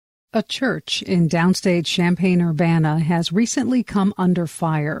A church in downstate Champaign-Urbana has recently come under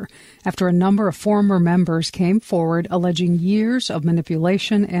fire after a number of former members came forward alleging years of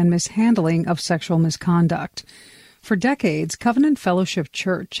manipulation and mishandling of sexual misconduct. For decades, Covenant Fellowship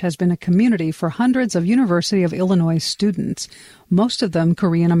Church has been a community for hundreds of University of Illinois students, most of them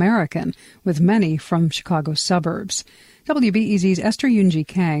Korean American, with many from Chicago's suburbs. WBEZ's Esther, Yoon-Ji,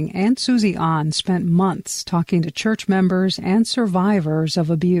 Kang and Susie spent months talking to church members and survivors of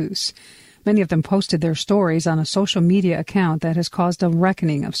abuse. Many of them posted their stories on a social media account that has caused a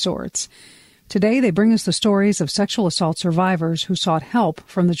reckoning of sorts. Today, they bring us the stories of sexual assault survivors who sought help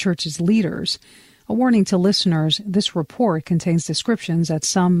from the church's leaders. A warning to listeners, this report contains descriptions that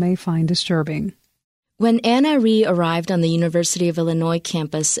some may find disturbing. When Anna Rhee arrived on the University of Illinois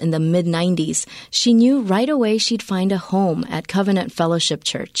campus in the mid-90s, she knew right away she'd find a home at Covenant Fellowship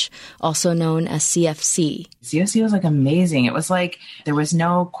Church, also known as CFC. CFC was amazing. It was there was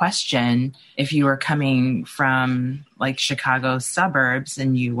no question if you were coming from Chicago suburbs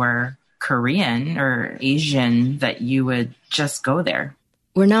and you were Korean or Asian that you would just go there.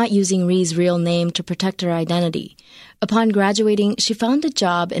 We're not using Rhee's real name to protect her identity. Upon graduating, she found a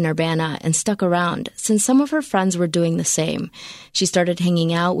job in Urbana and stuck around since some of her friends were doing the same. She started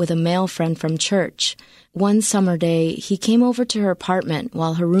hanging out with a male friend from church. One summer day, he came over to her apartment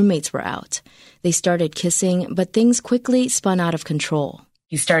while her roommates were out. They started kissing, but things quickly spun out of control.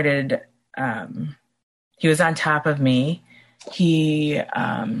 He started, he was on top of me. He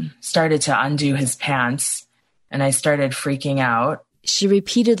started to undo his pants, and I started freaking out. She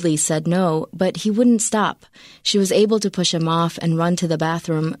repeatedly said no, but he wouldn't stop. She was able to push him off and run to the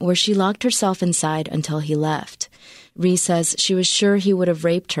bathroom, where she locked herself inside until he left. Rhee says she was sure he would have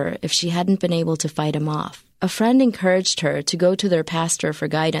raped her if she hadn't been able to fight him off. A friend encouraged her to go to their pastor for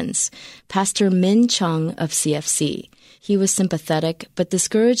guidance, Pastor Min Chung of CFC. He was sympathetic, but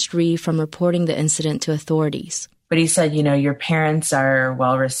discouraged Rhee from reporting the incident to authorities. But he said, your parents are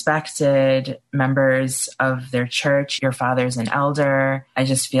well-respected members of their church. Your father's an elder. I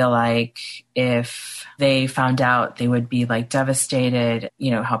just feel like if they found out, they would be devastated,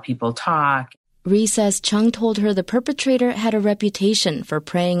 how people talk. Rhee says Chung told her the perpetrator had a reputation for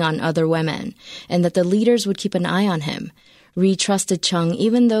preying on other women and that the leaders would keep an eye on him. Rhee trusted Chung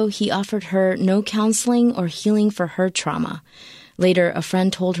even though he offered her no counseling or healing for her trauma. Later, a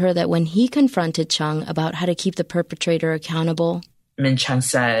friend told her that when he confronted Chung about how to keep the perpetrator accountable, Min Chung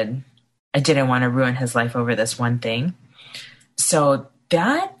said, I didn't want to ruin his life over this one thing. So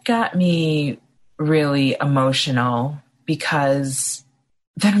that got me really emotional because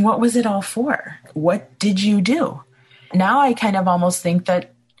then what was it all for? What did you do? Now I kind of almost think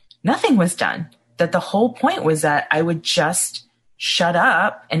that nothing was done, that the whole point was that I would just shut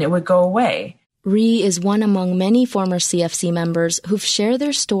up and it would go away. Rhee is one among many former CFC members who've shared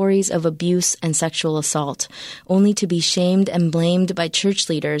their stories of abuse and sexual assault, only to be shamed and blamed by church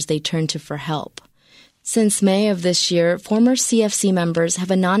leaders they turn to for help. Since May of this year, former CFC members have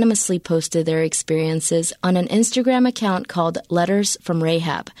anonymously posted their experiences on an Instagram account called Letters from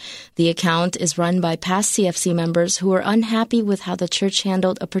Rahab. The account is run by past CFC members who are unhappy with how the church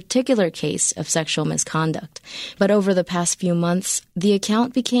handled a particular case of sexual misconduct. But over the past few months, the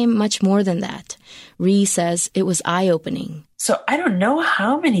account became much more than that. Rhee says it was eye-opening. So I don't know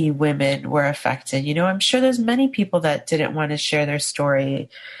how many women were affected. I'm sure there's many people that didn't want to share their story.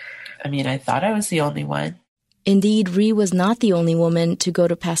 I thought I was the only one. Indeed, Rhee was not the only woman to go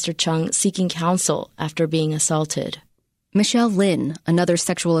to Pastor Chung seeking counsel after being assaulted. Michelle Lin, another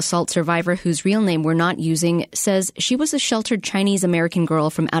sexual assault survivor whose real name we're not using, says she was a sheltered Chinese-American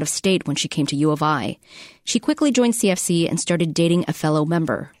girl from out of state when she came to U of I. She quickly joined CFC and started dating a fellow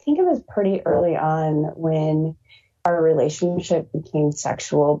member. I think it was pretty early on when our relationship became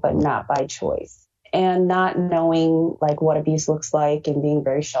sexual, but not by choice. And not knowing what abuse looks like and being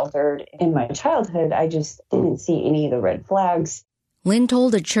very sheltered in my childhood, I just didn't see any of the red flags. Lynn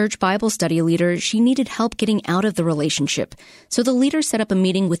told a church Bible study leader she needed help getting out of the relationship. So the leader set up a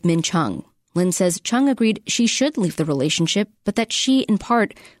meeting with Min Chung. Lynn says Chung agreed she should leave the relationship, but that she, in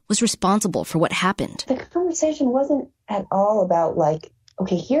part, was responsible for what happened. The conversation wasn't at all about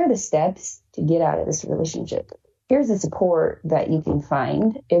okay, here are the steps to get out of this relationship. Here's the support that you can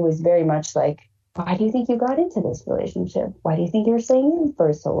find. It was very much why do you think you got into this relationship? Why do you think you're staying in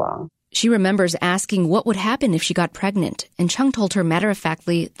for so long? She remembers asking what would happen if she got pregnant, and Chung told her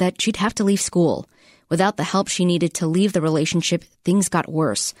matter-of-factly that she'd have to leave school. Without the help she needed to leave the relationship, things got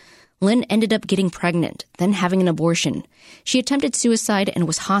worse. Lynn ended up getting pregnant, then having an abortion. She attempted suicide and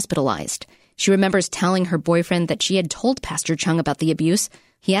was hospitalized. She remembers telling her boyfriend that she had told Pastor Chung about the abuse.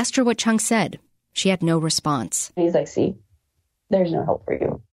 He asked her what Chung said. She had no response. He's like, see, there's no hope for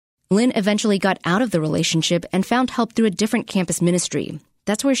you. Lynn eventually got out of the relationship and found help through a different campus ministry.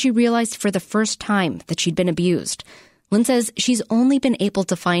 That's where she realized for the first time that she'd been abused. Lynn says she's only been able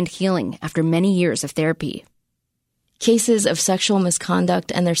to find healing after many years of therapy. Cases of sexual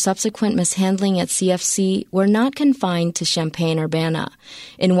misconduct and their subsequent mishandling at CFC were not confined to Champaign-Urbana.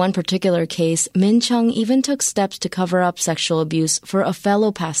 In one particular case, Min Chung even took steps to cover up sexual abuse for a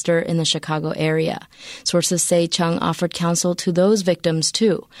fellow pastor in the Chicago area. Sources say Chung offered counsel to those victims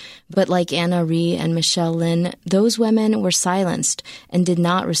too. But like Anna Rhee and Michelle Lin, those women were silenced and did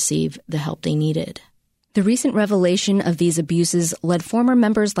not receive the help they needed. The recent revelation of these abuses led former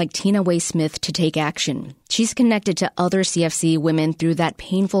members like Tina Way Smith to take action. She's connected to other CFC women through that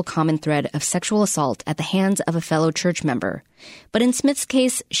painful common thread of sexual assault at the hands of a fellow church member. But in Smith's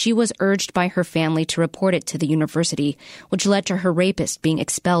case, she was urged by her family to report it to the university, which led to her rapist being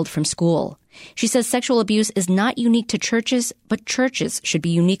expelled from school. She says sexual abuse is not unique to churches, but churches should be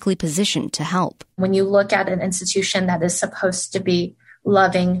uniquely positioned to help. When you look at an institution that is supposed to be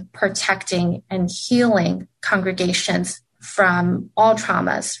loving, protecting, and healing congregations from all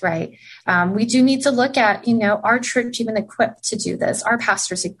traumas, right? We do need to look at, our church even equipped to do this? Our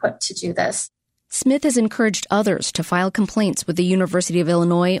pastors equipped to do this? Smith has encouraged others to file complaints with the University of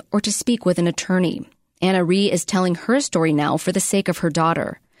Illinois or to speak with an attorney. Anna Rhee is telling her story now for the sake of her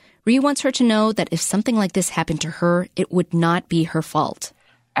daughter. Rhee wants her to know that if something like this happened to her, it would not be her fault.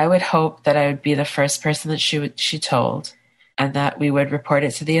 I would hope that I would be the first person that she told, and that we would report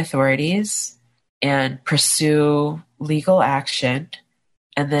it to the authorities and pursue legal action,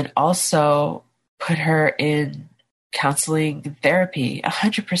 and then also put her in counseling and therapy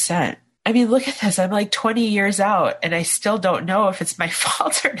 100%. I mean, look at this. I'm like 20 years out, and I still don't know if it's my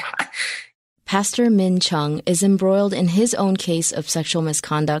fault or not. Pastor Min Chung is embroiled in his own case of sexual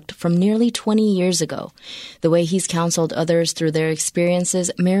misconduct from nearly 20 years ago. The way he's counseled others through their experiences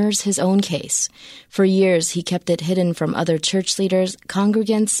mirrors his own case. For years, he kept it hidden from other church leaders,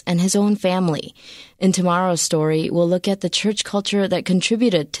 congregants, and his own family. In tomorrow's story, we'll look at the church culture that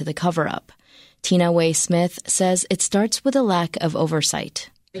contributed to the cover-up. Tina Way Smith says it starts with a lack of oversight.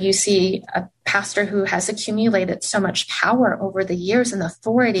 You see a pastor who has accumulated so much power over the years and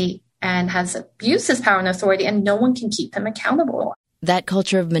authority and has abused his power and authority, and no one can keep him accountable. That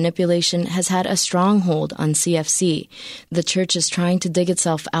culture of manipulation has had a stronghold on CFC. The church is trying to dig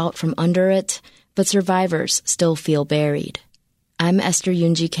itself out from under it, but survivors still feel buried. I'm Esther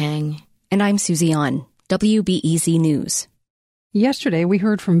Yoon-Ji Kang. And I'm Susie An, WBEZ News. Yesterday, we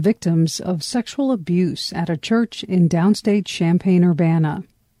heard from victims of sexual abuse at a church in downstate Champaign-Urbana.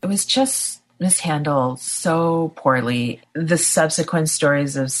 It was just mishandled so poorly. The subsequent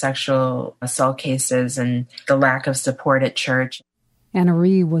stories of sexual assault cases and the lack of support at church. Anna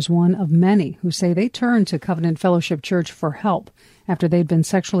Rhee was one of many who say they turned to Covenant Fellowship Church for help after they'd been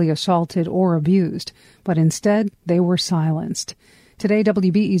sexually assaulted or abused, but instead they were silenced. Today,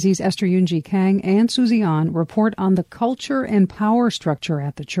 WBEZ's Esther Yoon-Ji Kang and Susie An report on the culture and power structure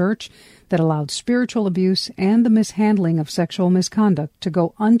at the church that allowed spiritual abuse and the mishandling of sexual misconduct to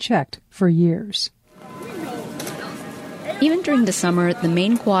go unchecked for years. Even during the summer, the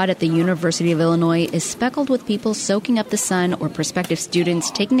main quad at the University of Illinois is speckled with people soaking up the sun or prospective students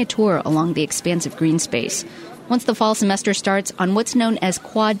taking a tour along the expansive green space. Once the fall semester starts, on what's known as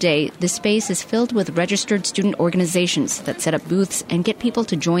Quad Day, the space is filled with registered student organizations that set up booths and get people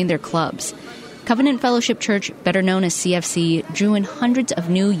to join their clubs. Covenant Fellowship Church, better known as CFC, drew in hundreds of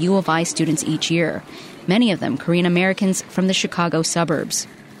new U of I students each year, many of them Korean Americans from the Chicago suburbs.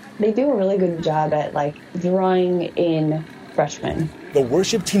 They do a really good job at drawing in freshmen. The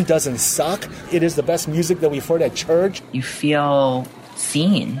worship team doesn't suck. It is the best music that we've heard at church. You feel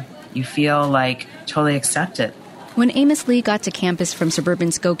seen. You feel totally accepted. When Amos Lee got to campus from suburban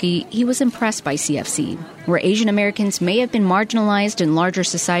Skokie, he was impressed by CFC. Where Asian Americans may have been marginalized in larger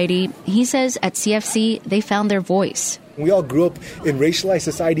society, he says at CFC they found their voice. We all grew up in racialized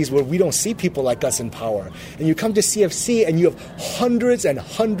societies where we don't see people like us in power. And you come to CFC and you have hundreds and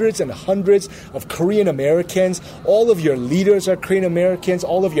hundreds and hundreds of Korean Americans. All of your leaders are Korean Americans.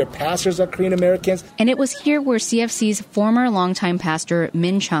 All of your pastors are Korean Americans. And it was here where CFC's former longtime pastor,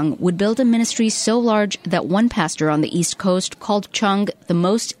 Min Chung, would build a ministry so large that one pastor on the East Coast called Chung the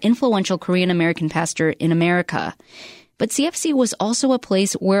most influential Korean American pastor in America. But CFC was also a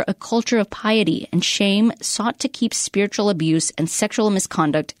place where a culture of piety and shame sought to keep spiritual abuse and sexual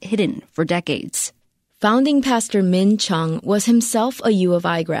misconduct hidden for decades. Founding pastor Min Chung was himself a U of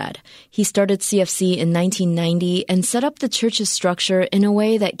I grad. He started CFC in 1990 and set up the church's structure in a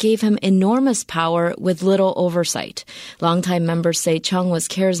way that gave him enormous power with little oversight. Longtime members say Chung was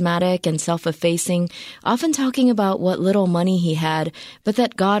charismatic and self-effacing, often talking about what little money he had, but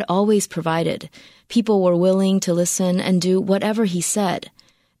that God always provided. People were willing to listen and do whatever he said.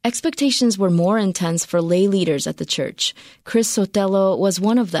 Expectations were more intense for lay leaders at the church. Chris Sotelo was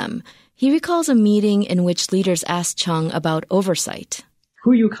one of them. He recalls a meeting in which leaders asked Chung about oversight. Who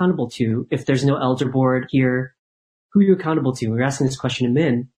are you accountable to if there's no elder board here? Who are you accountable to? We were asking this question to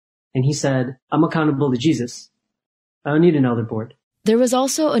Min, and he said, I'm accountable to Jesus. I don't need an elder board. There was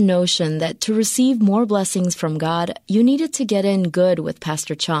also a notion that to receive more blessings from God, you needed to get in good with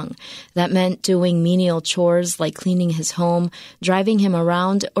Pastor Chung. That meant doing menial chores like cleaning his home, driving him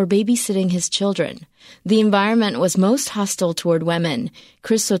around, or babysitting his children. The environment was most hostile toward women.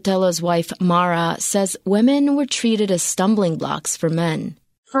 Chris Sotelo's wife, Mara, says women were treated as stumbling blocks for men.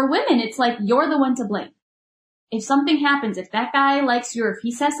 For women, it's like you're the one to blame. If something happens, if that guy likes you or if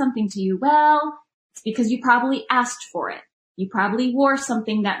he says something to you, well, it's because you probably asked for it. You probably wore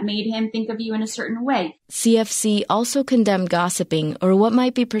something that made him think of you in a certain way. CFC also condemned gossiping, or what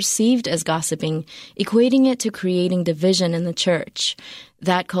might be perceived as gossiping, equating it to creating division in the church.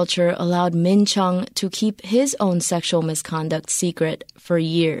 That culture allowed Min Chung to keep his own sexual misconduct secret for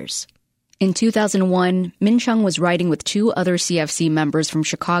years. In 2001, Min Chung was riding with two other CFC members from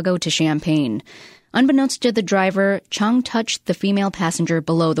Chicago to Champaign. Unbeknownst to the driver, Chung touched the female passenger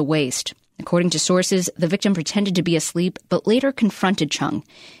below the waist. According to sources, the victim pretended to be asleep, but later confronted Chung.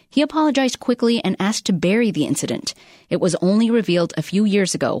 He apologized quickly and asked to bury the incident. It was only revealed a few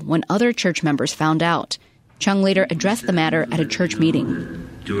years ago when other church members found out. Chung later addressed the matter at a church meeting.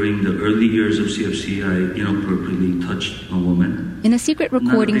 During the early years of CFC, I inappropriately touched a woman. In a secret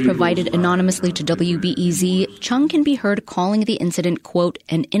recording provided anonymously to WBEZ, Chung can be heard calling the incident, quote,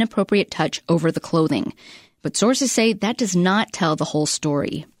 an inappropriate touch over the clothing. But sources say that does not tell the whole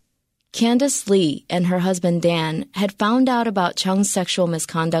story. Candace Lee and her husband Dan had found out about Chung's sexual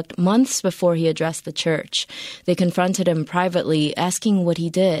misconduct months before he addressed the church. They confronted him privately, asking what he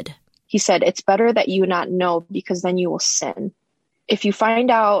did. He said, it's better that you not know because then you will sin. If you find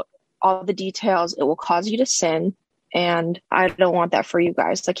out all the details, it will cause you to sin. And I don't want that for you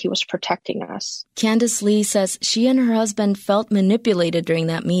guys. Like, he was protecting us. Candace Lee says she and her husband felt manipulated during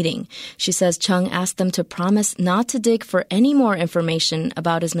that meeting. She says Chung asked them to promise not to dig for any more information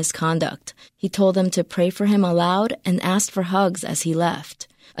about his misconduct. He told them to pray for him aloud and asked for hugs as he left.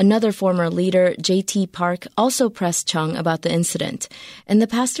 Another former leader, J.T. Park, also pressed Chung about the incident, and the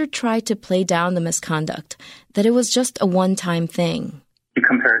pastor tried to play down the misconduct, that it was just a one-time thing. He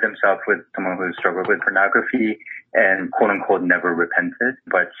compared himself with someone who struggled with pornography and quote-unquote never repented.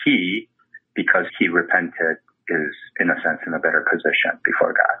 But he, because he repented, is in a sense in a better position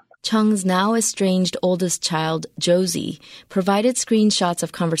before God. Chung's now estranged oldest child, Josie, provided screenshots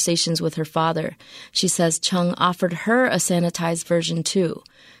of conversations with her father. She says Chung offered her a sanitized version too.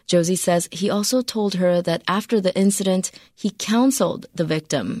 Josie says he also told her that after the incident, he counseled the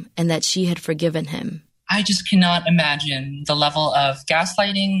victim and that she had forgiven him. I just cannot imagine the level of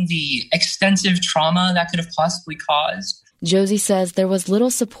gaslighting, the extensive trauma that could have possibly caused. Josie says there was little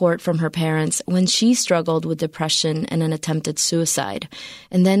support from her parents when she struggled with depression and an attempted suicide,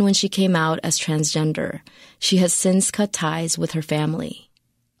 and then when she came out as transgender. She has since cut ties with her family.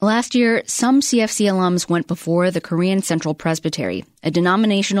 Last year, some CFC alums went before the Korean Central Presbytery, a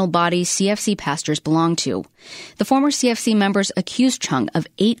denominational body CFC pastors belong to. The former CFC members accused Chung of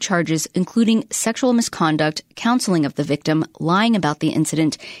 8 charges, including sexual misconduct, counseling of the victim, lying about the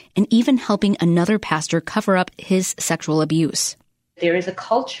incident, and even helping another pastor cover up his sexual abuse. There is a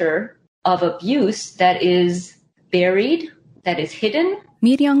culture of abuse that is buried, that is hidden.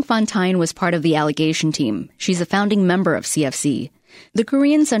 Mi-ryung Fontaine was part of the allegation team. She's a founding member of CFC. The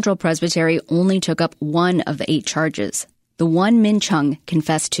Korean Central Presbytery only took up one of the 8 charges, the one Min Chung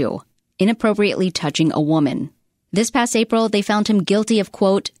confessed to, inappropriately touching a woman. This past April, they found him guilty of,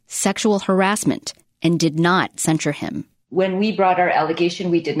 quote, sexual harassment, and did not censure him. When we brought our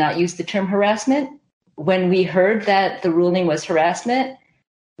allegation, we did not use the term harassment. When we heard that the ruling was harassment,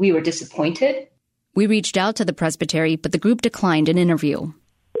 we were disappointed. We reached out to the Presbytery, but the group declined an interview.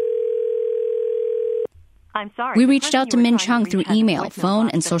 I'm sorry. We reached out to Min Chung through email, phone,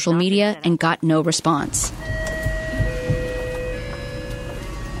 and social media and got no response.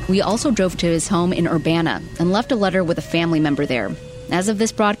 We also drove to his home in Urbana and left a letter with a family member there. As of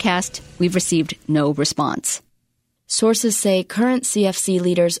this broadcast, we've received no response. Sources say current CFC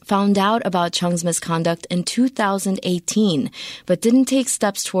leaders found out about Chung's misconduct in 2018, but didn't take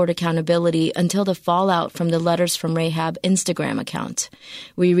steps toward accountability until the fallout from the Letters from Rahab Instagram account.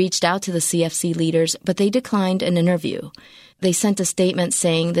 We reached out to the CFC leaders, but they declined an interview. They sent a statement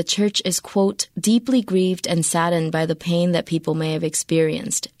saying the church is, quote, deeply grieved and saddened by the pain that people may have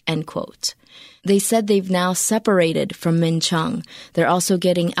experienced, end quote. They said they've now separated from Min Chung. They're also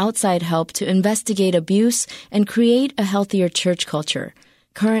getting outside help to investigate abuse and create a healthier church culture.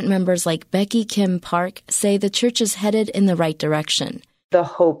 Current members like Becky Kim Park say the church is headed in the right direction. The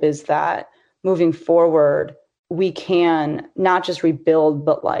hope is that moving forward, we can not just rebuild,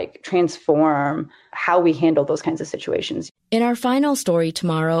 but transform how we handle those kinds of situations. In our final story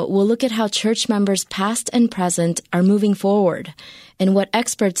tomorrow, we'll look at how church members past and present are moving forward and what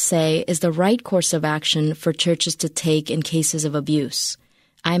experts say is the right course of action for churches to take in cases of abuse.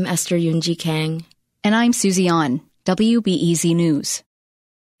 I'm Esther Yoon-Ji Kang. And I'm Susie An, WBEZ News.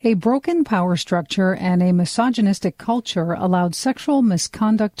 A broken power structure and a misogynistic culture allowed sexual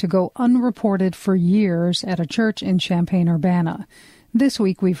misconduct to go unreported for years at a church in Champaign-Urbana. This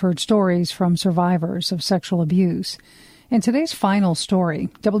week we've heard stories from survivors of sexual abuse. In today's final story,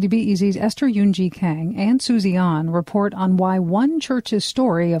 WBEZ's Esther Yoon-Ji Kang and Susie An report on why one church's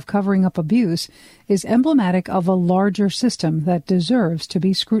story of covering up abuse is emblematic of a larger system that deserves to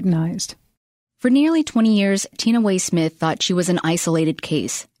be scrutinized. For nearly 20 years, Tina Way Smith thought she was an isolated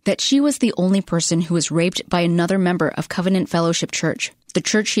case, that she was the only person who was raped by another member of Covenant Fellowship Church, the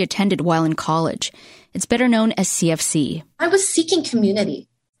church she attended while in college. It's better known as CFC. I was seeking community.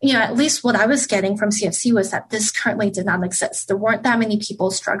 At least what I was getting from CFC was that this currently did not exist. There weren't that many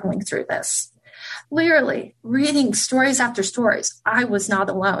people struggling through this. Literally, reading stories after stories, I was not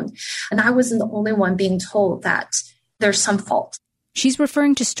alone. And I wasn't the only one being told that there's some fault. She's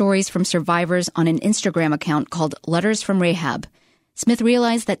referring to stories from survivors on an Instagram account called Letters from Rahab. Smith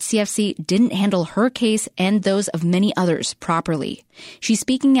realized that CFC didn't handle her case and those of many others properly. She's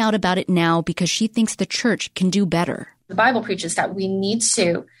speaking out about it now because she thinks the church can do better. The Bible preaches that we need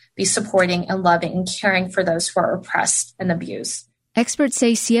to be supporting and loving and caring for those who are oppressed and abused. Experts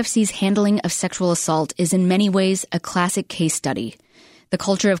say CFC's handling of sexual assault is in many ways a classic case study. The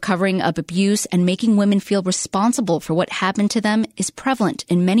culture of covering up abuse and making women feel responsible for what happened to them is prevalent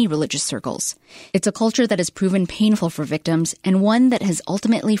in many religious circles. It's a culture that has proven painful for victims and one that has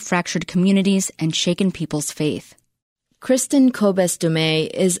ultimately fractured communities and shaken people's faith. Kristen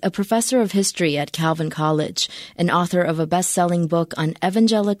Kobes-Dumais is a professor of history at Calvin College and author of a best-selling book on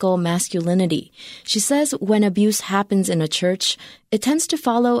evangelical masculinity. She says when abuse happens in a church, it tends to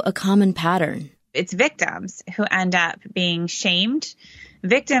follow a common pattern. It's victims who end up being shamed,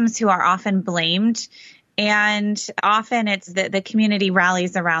 victims who are often blamed, and often it's the community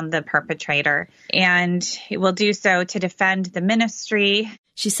rallies around the perpetrator, and it will do so to defend the ministry.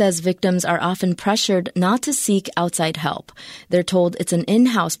 She says victims are often pressured not to seek outside help. They're told it's an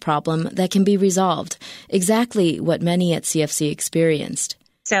in-house problem that can be resolved, exactly what many at CFC experienced.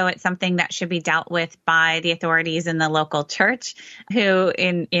 So it's something that should be dealt with by the authorities in the local church, who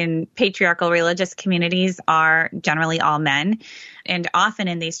in patriarchal religious communities are generally all men, and often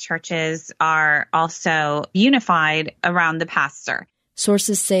in these churches are also unified around the pastor.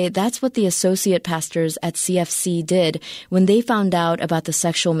 Sources say that's what the associate pastors at CFC did when they found out about the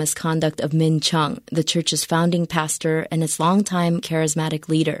sexual misconduct of Min Chung, the church's founding pastor and its longtime charismatic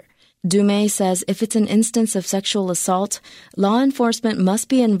leader. Dumais says if it's an instance of sexual assault, law enforcement must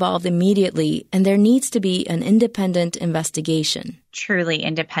be involved immediately and there needs to be an independent investigation. Truly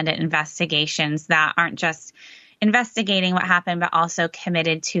independent investigations that aren't just investigating what happened, but also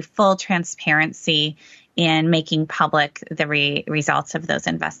committed to full transparency in making public the results of those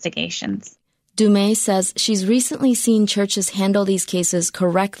investigations. Dumais says she's recently seen churches handle these cases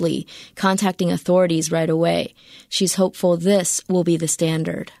correctly, contacting authorities right away. She's hopeful this will be the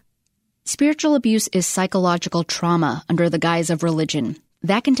standard. Spiritual abuse is psychological trauma under the guise of religion.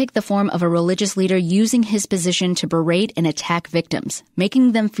 That can take the form of a religious leader using his position to berate and attack victims,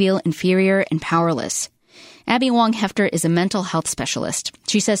 making them feel inferior and powerless. Abby Wong-Hefter is a mental health specialist.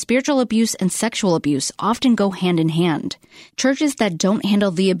 She says spiritual abuse and sexual abuse often go hand in hand. Churches that don't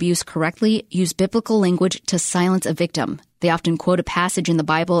handle the abuse correctly use biblical language to silence a victim. They often quote a passage in the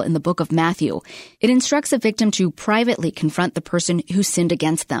Bible in the book of Matthew. It instructs a victim to privately confront the person who sinned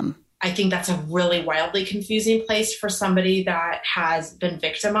against them. I think that's a really wildly confusing place for somebody that has been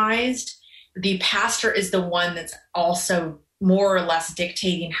victimized. The pastor is the one that's also more or less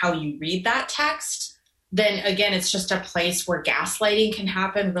dictating how you read that text. Then again, it's just a place where gaslighting can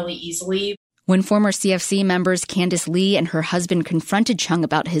happen really easily. When former CFC members Candace Lee and her husband confronted Chung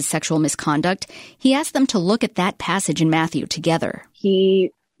about his sexual misconduct, he asked them to look at that passage in Matthew together.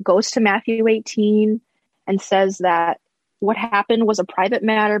 He goes to Matthew 18 and says that what happened was a private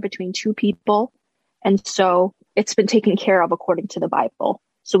matter between two people, and so it's been taken care of according to the Bible.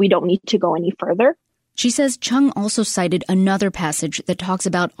 So we don't need to go any further. She says Chung also cited another passage that talks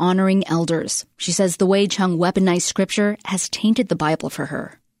about honoring elders. She says the way Chung weaponized scripture has tainted the Bible for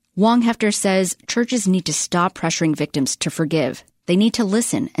her. Wong Hefter says churches need to stop pressuring victims to forgive. They need to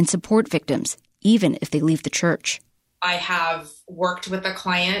listen and support victims, even if they leave the church. I have worked with a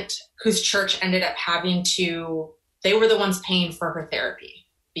client whose church ended up they were the ones paying for her therapy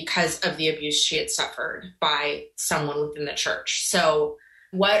because of the abuse she had suffered by someone within the church. So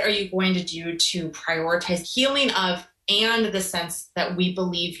what are you going to do to prioritize healing of and the sense that we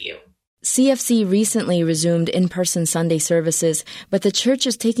believe you? CFC recently resumed in-person Sunday services, but the church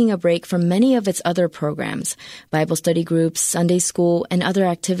is taking a break from many of its other programs, Bible study groups, Sunday school, and other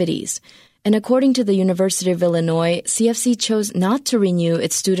activities. And according to the University of Illinois, CFC chose not to renew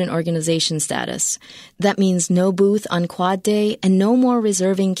its student organization status. That means no booth on Quad Day and no more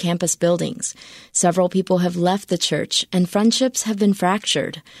reserving campus buildings. Several people have left the church, and friendships have been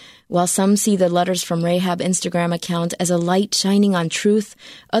fractured. While some see the Letters from Rahab Instagram account as a light shining on truth,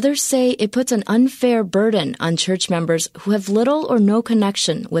 others say it puts an unfair burden on church members who have little or no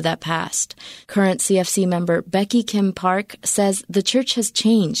connection with that past. Current CFC member Becky Kim Park says the church has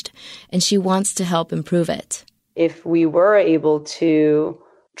changed, and she wants to help improve it. If we were able to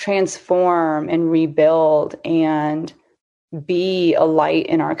transform and rebuild and be a light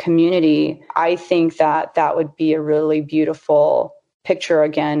in our community, I think that that would be a really beautiful picture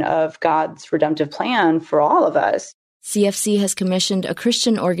again of God's redemptive plan for all of us. CFC has commissioned a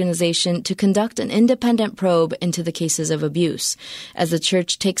Christian organization to conduct an independent probe into the cases of abuse. As the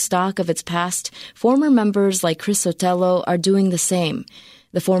church takes stock of its past, former members like Chris Sotelo are doing the same.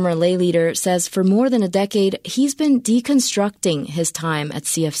 The former lay leader says for more than a decade, he's been deconstructing his time at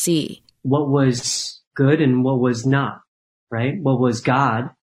CFC. What was good and what was not, right? What was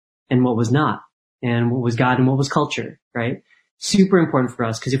God and what was not, and what was God and what was culture, right? Super important for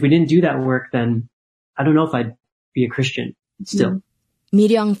us, because if we didn't do that work, then I don't know if I'd be a Christian still.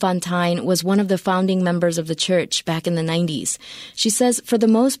 Myryong Fontaine was one of the founding members of the church back in the 90s. She says for the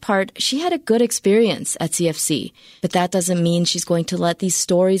most part, she had a good experience at CFC, but that doesn't mean she's going to let these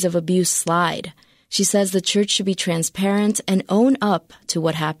stories of abuse slide. She says the church should be transparent and own up to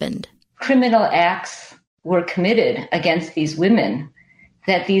what happened. Criminal acts were committed against these women,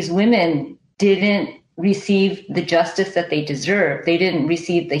 that these women didn't receive the justice that they deserve. They didn't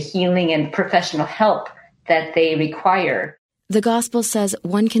receive the healing and professional help that they require. The gospel says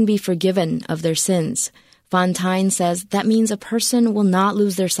one can be forgiven of their sins. Fontaine says that means a person will not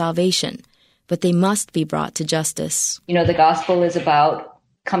lose their salvation, but they must be brought to justice. You know, the gospel is about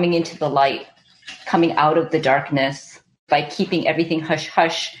coming into the light, coming out of the darkness. By keeping everything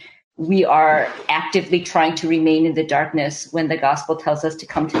hush-hush, we are actively trying to remain in the darkness when the gospel tells us to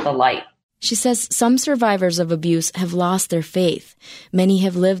come to the light. She says some survivors of abuse have lost their faith. Many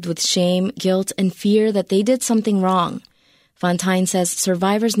have lived with shame, guilt, and fear that they did something wrong. Fontaine says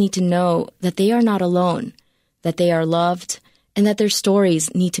survivors need to know that they are not alone, that they are loved, and that their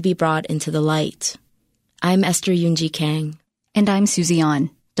stories need to be brought into the light. I'm Esther Yoon-Ji Kang. And I'm Susie An,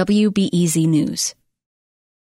 WBEZ News.